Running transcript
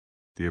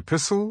The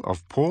Epistle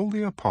of Paul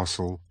the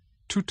Apostle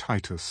to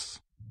Titus.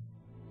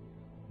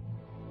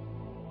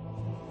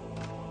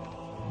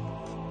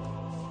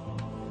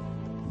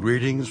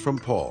 Greetings from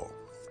Paul,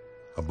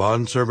 a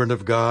bondservant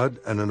of God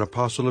and an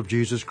apostle of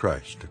Jesus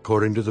Christ,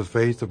 according to the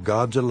faith of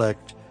God's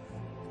elect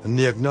and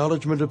the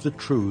acknowledgement of the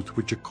truth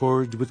which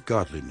accords with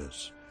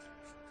godliness,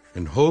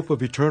 in hope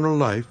of eternal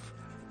life,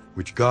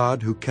 which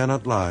God, who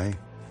cannot lie,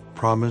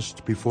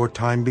 promised before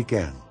time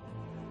began,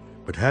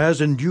 but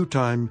has in due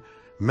time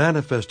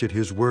manifested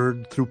his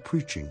word through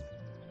preaching,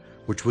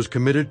 which was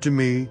committed to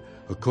me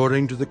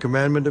according to the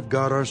commandment of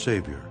God our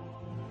Savior.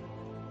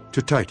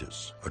 To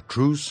Titus, a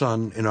true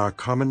son in our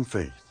common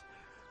faith,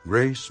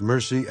 grace,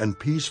 mercy, and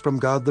peace from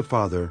God the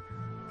Father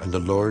and the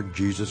Lord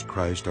Jesus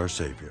Christ our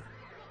Savior.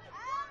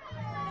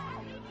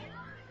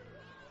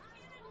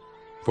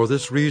 For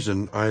this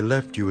reason I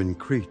left you in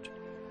Crete,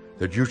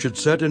 that you should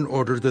set in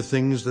order the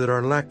things that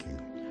are lacking,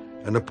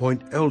 and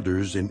appoint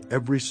elders in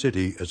every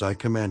city as I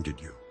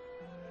commanded you.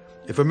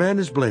 If a man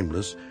is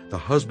blameless, the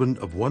husband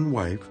of one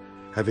wife,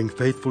 having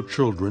faithful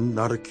children,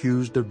 not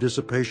accused of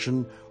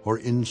dissipation or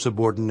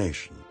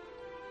insubordination.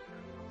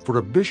 For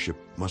a bishop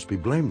must be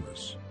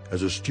blameless,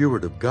 as a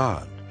steward of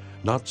God,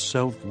 not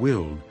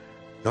self-willed,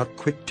 not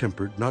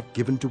quick-tempered, not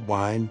given to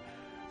wine,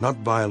 not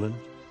violent,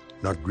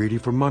 not greedy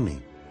for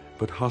money,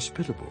 but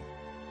hospitable,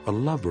 a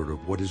lover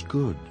of what is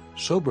good,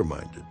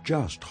 sober-minded,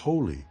 just,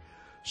 holy,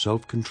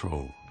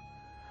 self-controlled,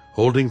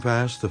 holding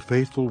fast the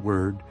faithful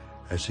word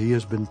as he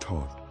has been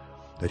taught,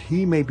 that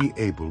he may be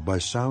able by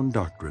sound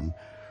doctrine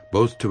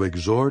both to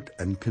exhort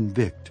and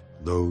convict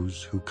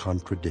those who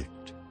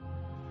contradict.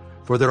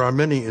 For there are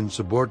many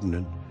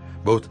insubordinate,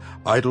 both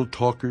idle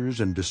talkers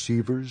and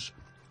deceivers,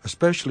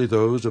 especially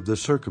those of the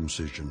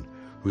circumcision,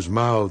 whose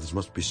mouths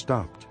must be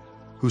stopped,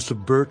 who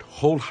subvert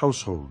whole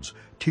households,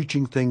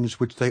 teaching things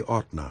which they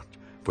ought not,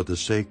 for the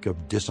sake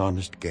of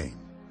dishonest gain.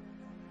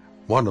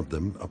 One of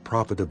them, a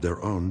prophet of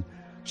their own,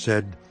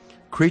 said,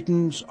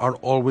 Cretans are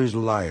always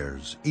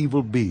liars,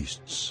 evil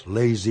beasts,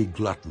 lazy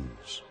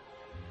gluttons.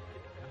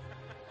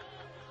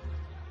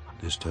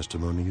 This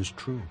testimony is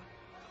true.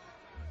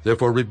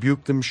 Therefore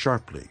rebuke them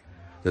sharply,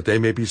 that they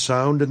may be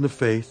sound in the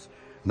faith,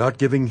 not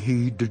giving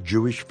heed to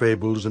Jewish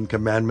fables and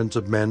commandments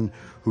of men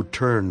who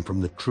turn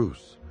from the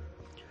truth.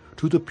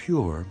 To the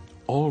pure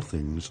all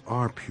things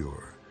are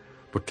pure,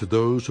 but to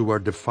those who are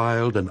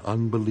defiled and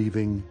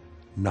unbelieving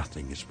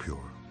nothing is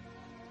pure.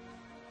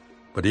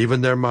 But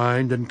even their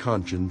mind and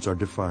conscience are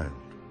defiled.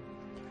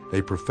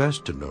 They profess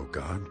to know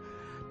God,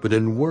 but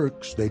in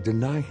works they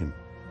deny him,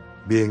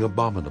 being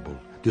abominable,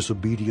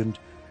 disobedient,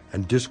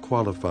 and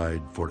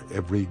disqualified for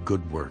every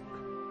good work.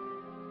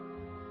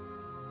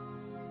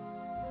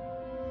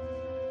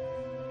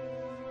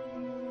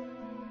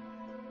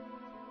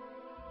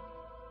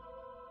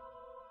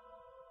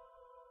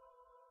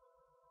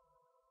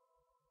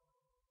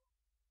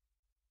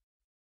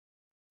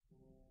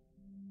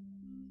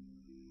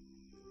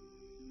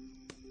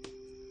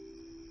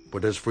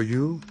 But as for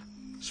you,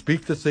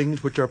 speak the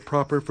things which are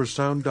proper for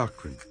sound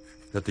doctrine,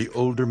 that the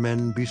older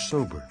men be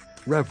sober,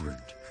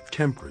 reverent,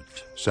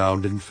 temperate,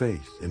 sound in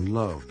faith, in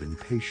love, in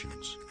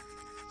patience.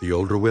 The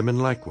older women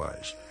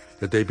likewise,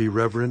 that they be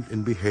reverent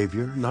in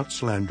behavior, not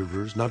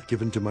slanderers, not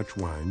given to much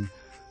wine,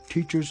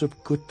 teachers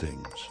of good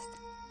things,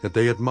 that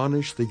they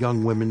admonish the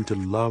young women to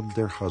love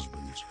their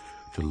husbands,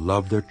 to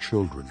love their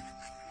children,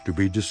 to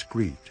be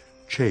discreet,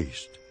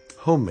 chaste,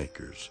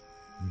 homemakers,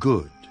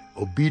 good,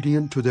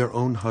 obedient to their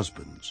own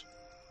husbands,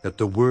 that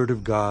the word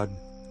of God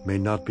may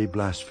not be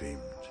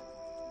blasphemed.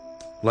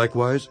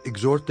 Likewise,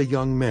 exhort the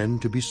young men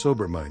to be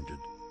sober-minded,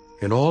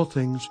 in all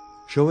things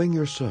showing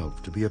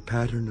yourself to be a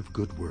pattern of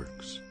good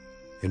works,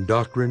 in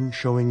doctrine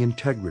showing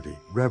integrity,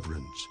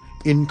 reverence,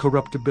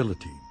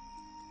 incorruptibility,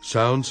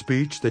 sound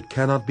speech that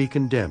cannot be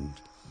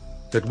condemned,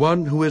 that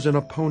one who is an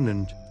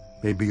opponent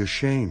may be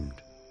ashamed,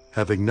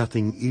 having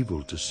nothing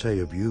evil to say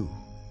of you.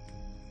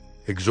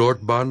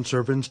 Exhort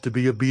bondservants to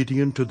be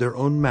obedient to their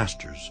own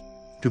masters,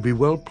 to be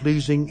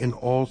well-pleasing in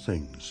all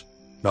things,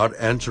 not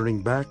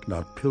answering back,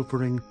 not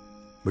pilfering,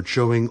 but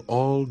showing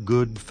all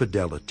good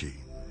fidelity,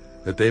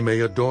 that they may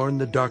adorn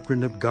the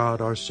doctrine of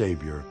God our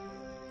Savior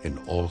in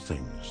all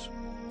things.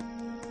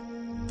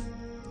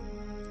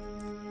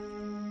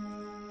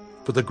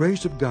 For the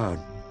grace of God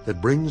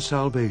that brings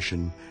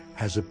salvation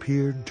has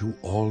appeared to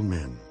all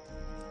men,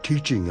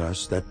 teaching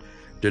us that,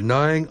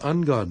 denying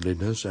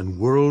ungodliness and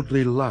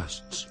worldly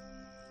lusts,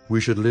 we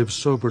should live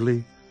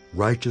soberly,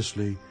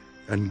 righteously,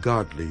 and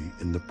godly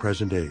in the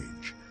present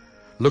age,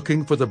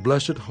 looking for the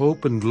blessed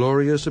hope and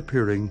glorious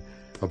appearing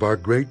of our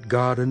great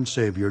God and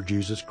Savior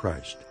Jesus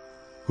Christ,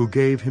 who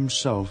gave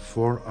himself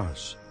for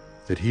us,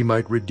 that he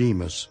might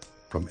redeem us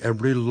from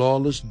every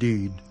lawless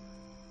deed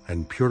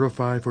and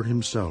purify for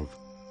himself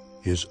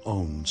his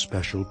own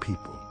special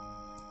people,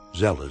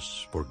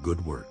 zealous for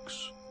good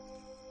works.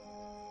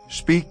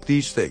 Speak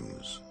these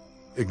things,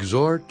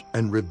 exhort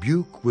and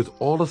rebuke with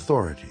all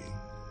authority.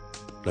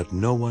 Let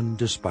no one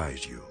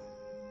despise you.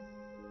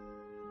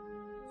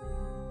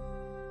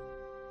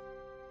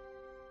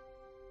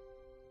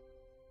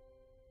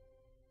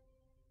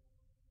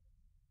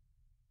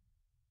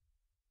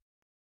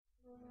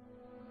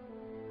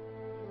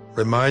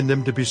 Remind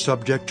them to be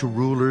subject to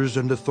rulers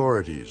and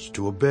authorities,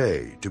 to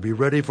obey, to be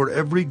ready for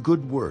every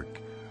good work,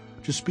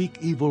 to speak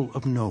evil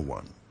of no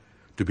one,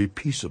 to be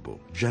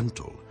peaceable,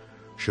 gentle,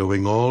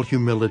 showing all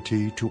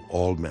humility to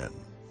all men.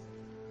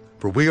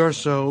 For we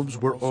ourselves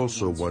were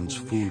also once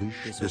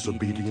foolish,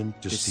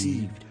 disobedient,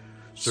 deceived,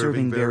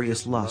 serving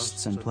various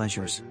lusts and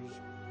pleasures,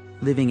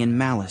 living in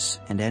malice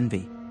and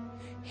envy,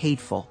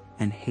 hateful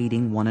and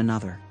hating one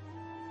another.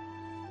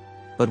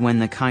 But when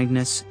the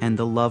kindness and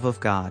the love of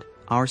God,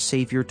 our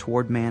Savior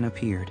toward man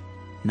appeared,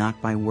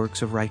 not by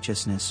works of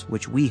righteousness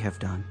which we have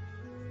done,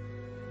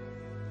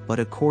 but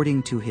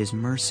according to his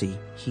mercy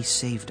he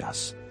saved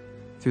us,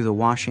 through the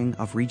washing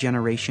of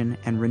regeneration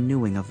and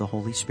renewing of the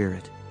Holy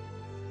Spirit,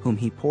 whom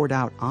he poured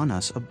out on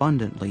us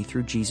abundantly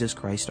through Jesus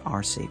Christ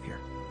our Savior,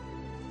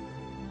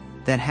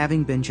 that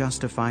having been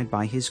justified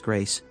by his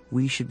grace,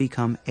 we should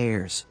become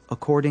heirs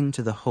according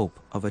to the hope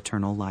of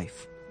eternal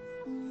life.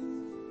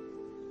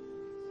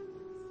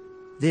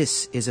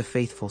 This is a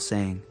faithful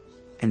saying,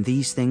 and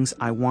these things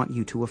I want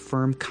you to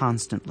affirm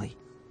constantly,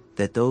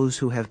 that those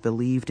who have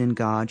believed in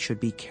God should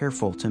be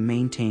careful to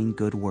maintain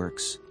good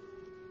works.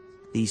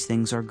 These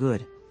things are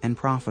good and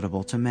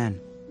profitable to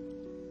men.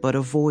 But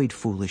avoid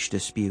foolish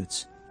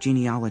disputes,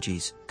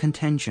 genealogies,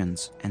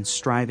 contentions, and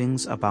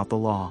strivings about the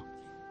law,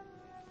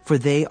 for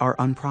they are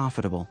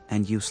unprofitable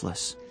and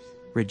useless.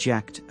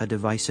 Reject a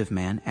divisive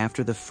man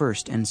after the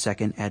first and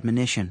second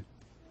admonition,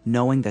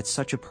 knowing that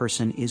such a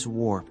person is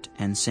warped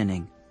and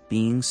sinning,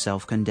 being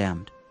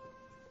self-condemned.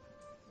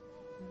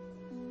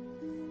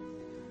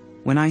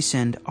 When I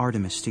send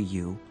Artemas to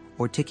you,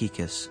 or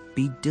Tychicus,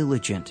 be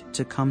diligent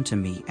to come to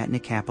me at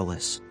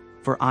Nicopolis,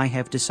 for I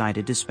have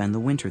decided to spend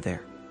the winter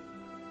there.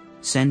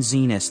 Send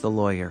Zenas the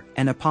lawyer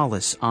and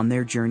Apollos on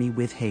their journey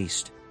with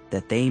haste,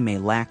 that they may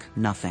lack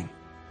nothing.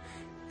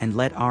 And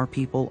let our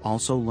people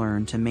also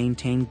learn to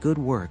maintain good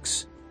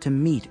works, to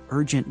meet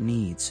urgent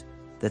needs,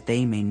 that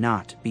they may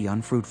not be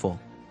unfruitful.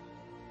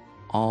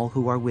 All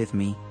who are with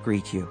me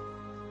greet you.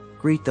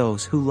 Greet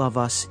those who love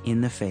us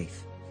in the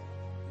faith.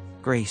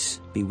 Grace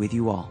be with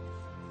you all.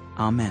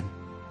 Amen.